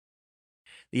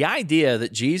The idea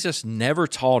that Jesus never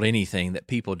taught anything that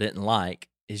people didn't like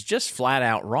is just flat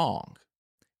out wrong.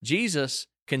 Jesus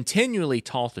continually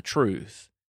taught the truth,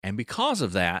 and because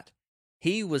of that,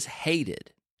 he was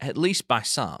hated, at least by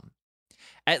some.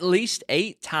 At least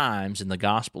 8 times in the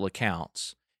gospel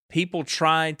accounts, people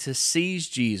tried to seize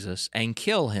Jesus and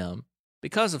kill him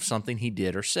because of something he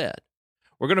did or said.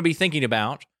 We're going to be thinking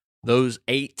about those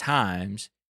 8 times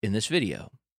in this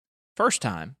video. First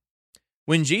time,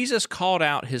 when Jesus called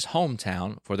out his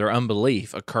hometown for their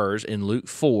unbelief, occurs in Luke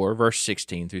 4, verse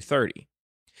 16 through 30.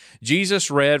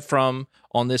 Jesus read from,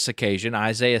 on this occasion,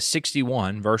 Isaiah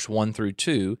 61, verse 1 through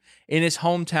 2, in his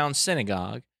hometown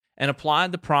synagogue and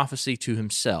applied the prophecy to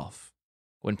himself.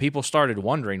 When people started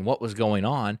wondering what was going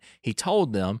on, he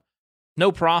told them,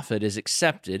 no prophet is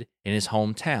accepted in his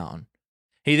hometown.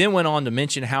 He then went on to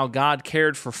mention how God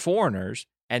cared for foreigners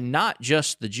and not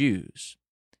just the Jews.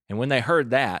 And when they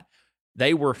heard that,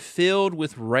 they were filled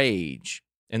with rage,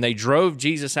 and they drove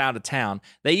Jesus out of town.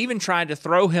 They even tried to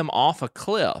throw him off a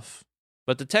cliff.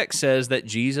 But the text says that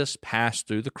Jesus passed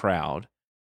through the crowd,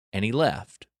 and he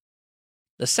left.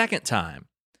 The second time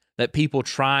that people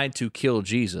tried to kill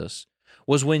Jesus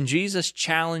was when Jesus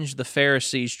challenged the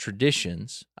Pharisees'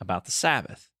 traditions about the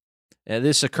Sabbath.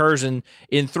 This occurs in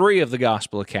 3 of the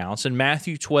gospel accounts, in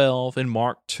Matthew 12, in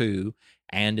Mark 2,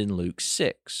 and in Luke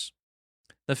 6.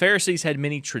 The Pharisees had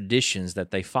many traditions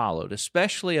that they followed,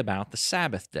 especially about the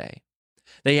Sabbath day.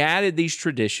 They added these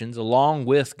traditions along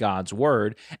with God's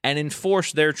word and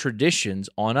enforced their traditions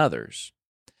on others.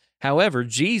 However,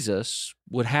 Jesus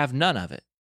would have none of it.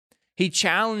 He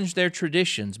challenged their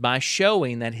traditions by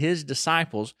showing that his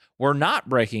disciples were not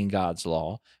breaking God's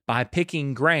law by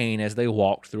picking grain as they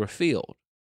walked through a field.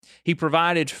 He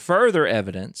provided further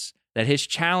evidence that his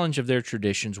challenge of their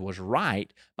traditions was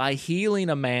right by healing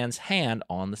a man's hand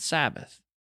on the Sabbath.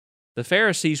 The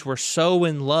Pharisees were so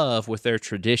in love with their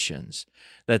traditions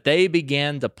that they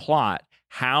began to plot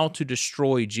how to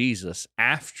destroy Jesus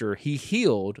after he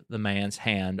healed the man's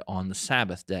hand on the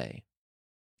Sabbath day.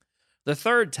 The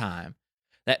third time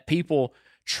that people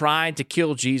tried to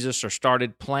kill Jesus or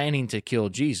started planning to kill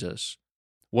Jesus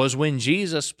was when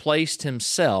Jesus placed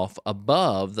himself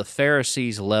above the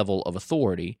Pharisees' level of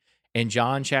authority in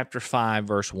John chapter 5,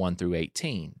 verse 1 through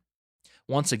 18.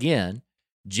 Once again,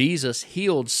 Jesus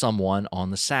healed someone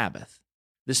on the Sabbath.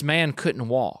 This man couldn't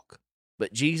walk,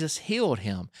 but Jesus healed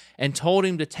him and told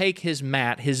him to take his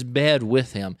mat, his bed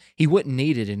with him. He wouldn't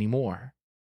need it anymore.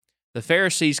 The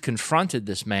Pharisees confronted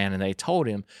this man and they told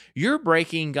him, "You're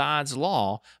breaking God's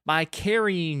law by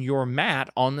carrying your mat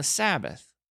on the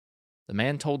Sabbath." The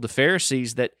man told the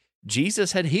Pharisees that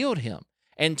Jesus had healed him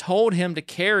and told him to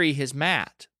carry his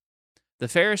mat. The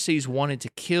Pharisees wanted to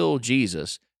kill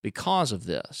Jesus because of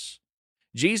this.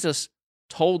 Jesus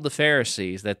told the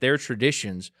Pharisees that their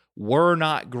traditions were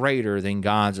not greater than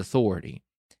God's authority.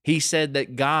 He said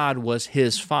that God was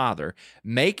his Father,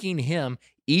 making him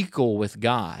equal with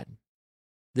God.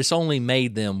 This only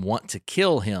made them want to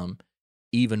kill him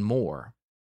even more.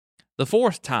 The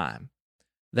fourth time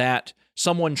that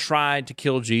someone tried to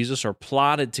kill Jesus or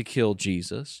plotted to kill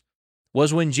Jesus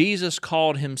was when Jesus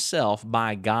called himself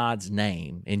by God's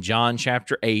name in John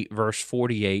chapter 8, verse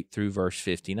 48 through verse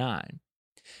 59.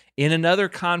 In another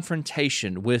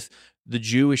confrontation with the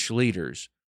Jewish leaders,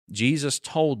 Jesus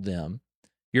told them,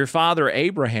 "Your father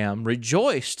Abraham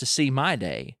rejoiced to see my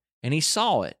day, and he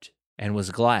saw it and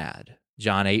was glad."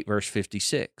 John 8, verse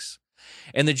 56.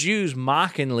 And the Jews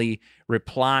mockingly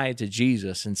replied to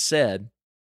Jesus and said,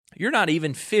 "You're not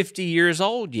even 50 years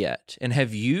old yet, and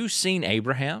have you seen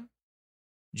Abraham?"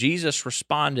 Jesus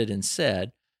responded and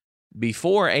said,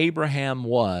 "Before Abraham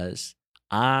was,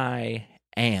 I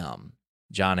am."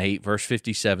 John 8, verse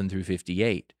 57 through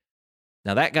 58.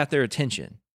 Now that got their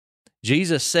attention.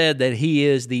 Jesus said that he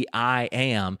is the I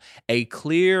am, a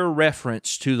clear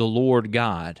reference to the Lord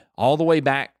God, all the way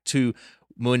back to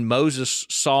when Moses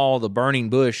saw the burning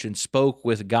bush and spoke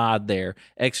with God there,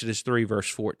 Exodus 3, verse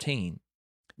 14.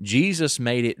 Jesus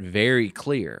made it very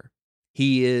clear.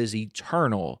 He is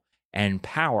eternal and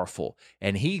powerful,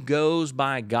 and he goes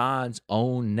by God's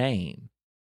own name.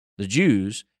 The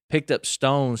Jews picked up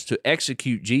stones to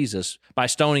execute Jesus by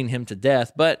stoning him to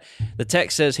death, but the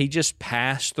text says he just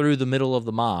passed through the middle of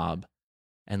the mob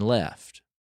and left.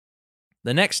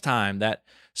 The next time that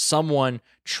someone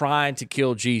tried to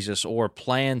kill Jesus or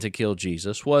planned to kill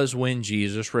Jesus was when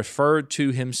Jesus referred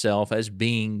to himself as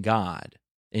being God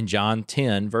in John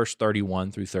 10, verse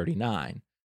 31 through 39.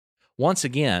 Once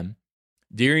again,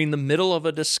 during the middle of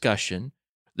a discussion,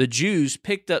 the Jews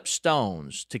picked up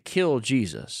stones to kill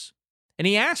Jesus, and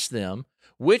he asked them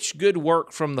which good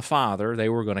work from the Father they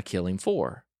were going to kill him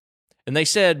for. And they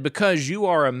said, "Because you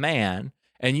are a man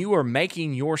and you are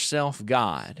making yourself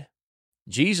God."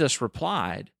 Jesus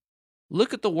replied,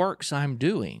 "Look at the works I'm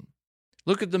doing.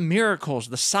 Look at the miracles,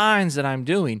 the signs that I'm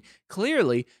doing.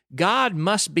 Clearly, God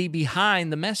must be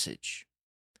behind the message."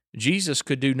 Jesus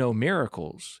could do no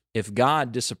miracles if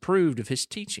God disapproved of his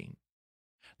teaching.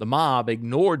 The mob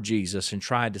ignored Jesus and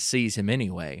tried to seize him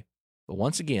anyway, but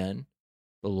once again,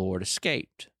 the Lord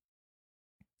escaped.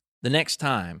 The next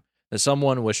time that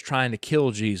someone was trying to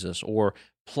kill Jesus or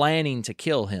planning to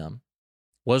kill him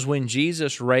was when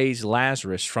Jesus raised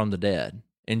Lazarus from the dead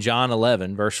in John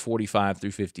 11, verse 45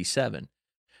 through 57.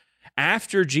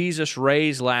 After Jesus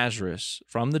raised Lazarus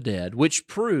from the dead, which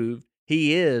proved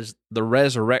he is the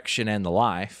resurrection and the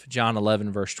life, John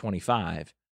 11, verse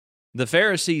 25, the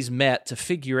Pharisees met to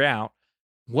figure out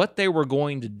what they were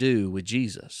going to do with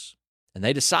Jesus. And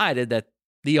they decided that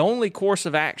the only course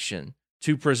of action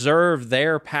to preserve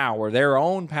their power, their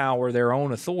own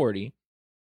authority,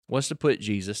 was to put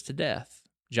Jesus to death.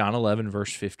 John 11,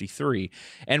 verse 53.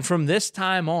 And from this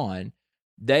time on,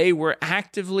 they were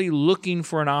actively looking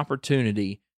for an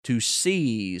opportunity to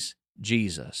seize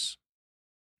Jesus.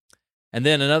 And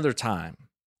then another time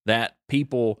that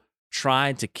people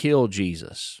tried to kill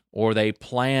Jesus, or they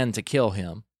planned to kill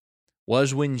him,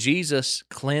 was when Jesus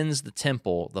cleansed the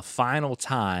temple the final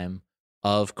time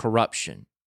of corruption.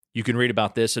 You can read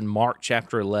about this in Mark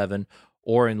chapter 11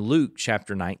 or in Luke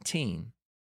chapter 19.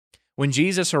 When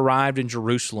Jesus arrived in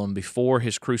Jerusalem before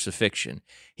his crucifixion,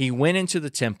 he went into the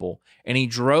temple and he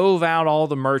drove out all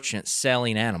the merchants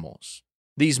selling animals.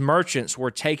 These merchants were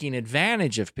taking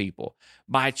advantage of people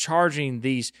by charging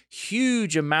these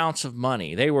huge amounts of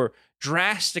money. They were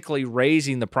drastically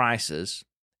raising the prices,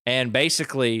 and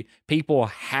basically people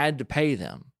had to pay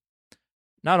them.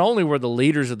 Not only were the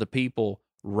leaders of the people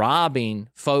robbing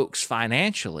folks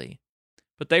financially,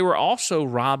 but they were also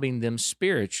robbing them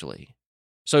spiritually.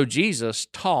 So Jesus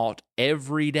taught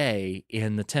every day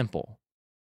in the temple.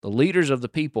 The leaders of the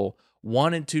people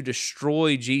wanted to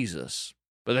destroy Jesus,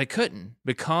 but they couldn't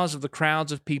because of the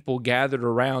crowds of people gathered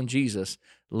around Jesus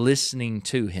listening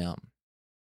to him.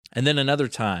 And then another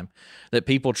time that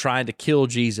people tried to kill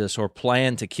Jesus or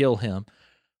planned to kill him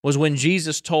was when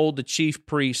Jesus told the chief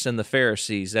priests and the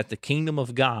Pharisees that the kingdom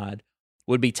of God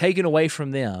would be taken away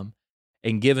from them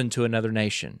and given to another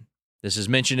nation. This is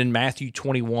mentioned in Matthew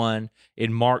 21,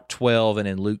 in Mark 12, and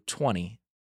in Luke 20.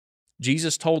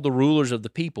 Jesus told the rulers of the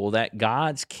people that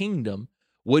God's kingdom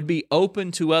would be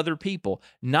open to other people,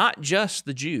 not just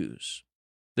the Jews.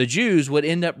 The Jews would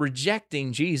end up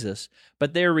rejecting Jesus,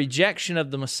 but their rejection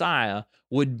of the Messiah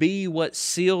would be what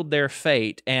sealed their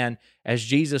fate and, as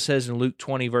Jesus says in Luke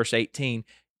 20, verse 18,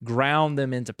 ground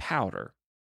them into powder.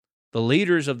 The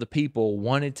leaders of the people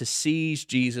wanted to seize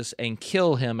Jesus and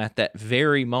kill him at that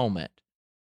very moment,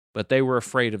 but they were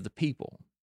afraid of the people.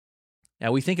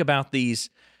 Now, we think about these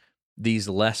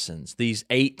lessons, these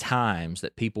 8 times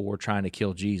that people were trying to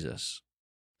kill Jesus.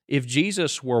 If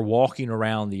Jesus were walking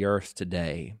around the earth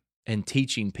today and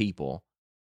teaching people,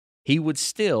 he would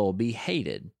still be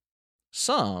hated.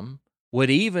 Some would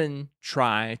even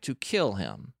try to kill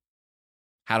him.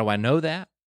 How do I know that?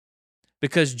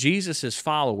 Because Jesus'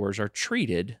 followers are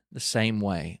treated the same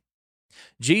way.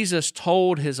 Jesus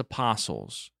told his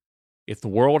apostles, "If the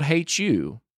world hates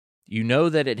you, you know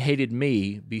that it hated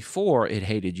me before it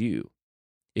hated you.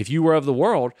 If you were of the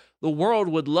world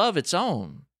would love its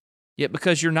own. Yet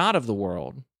because you're not of the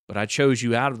world, but I chose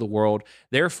you out of the world,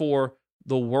 therefore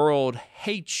the world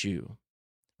hates you.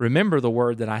 Remember the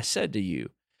word that I said to you,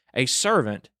 a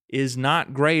servant is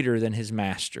not greater than his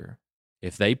master.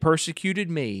 If they persecuted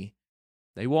me,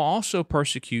 they will also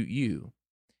persecute you.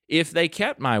 If they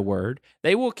kept my word,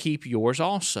 they will keep yours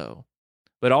also.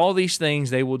 But all these things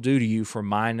they will do to you for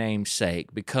my name's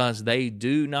sake, because they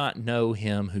do not know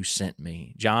him who sent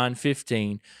me." John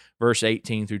 15, verse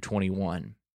 18 through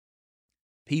 21.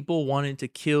 People wanted to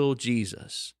kill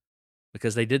Jesus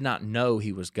because they did not know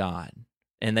he was God,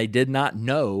 and they did not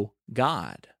know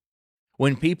God.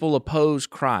 When people oppose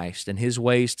Christ and his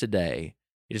ways today,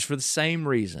 it is for the same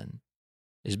reason,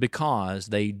 is because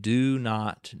they do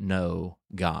not know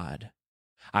God.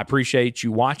 I appreciate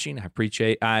you watching.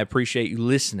 I appreciate you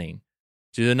listening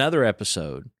to another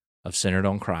episode of Centered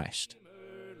on Christ.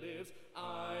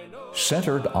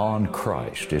 Centered on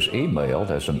Christ is emailed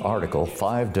as an article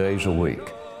 5 days a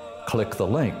week. Click the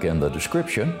link in the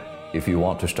description if you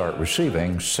want to start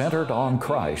receiving Centered on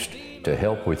Christ to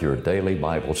help with your daily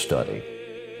Bible study.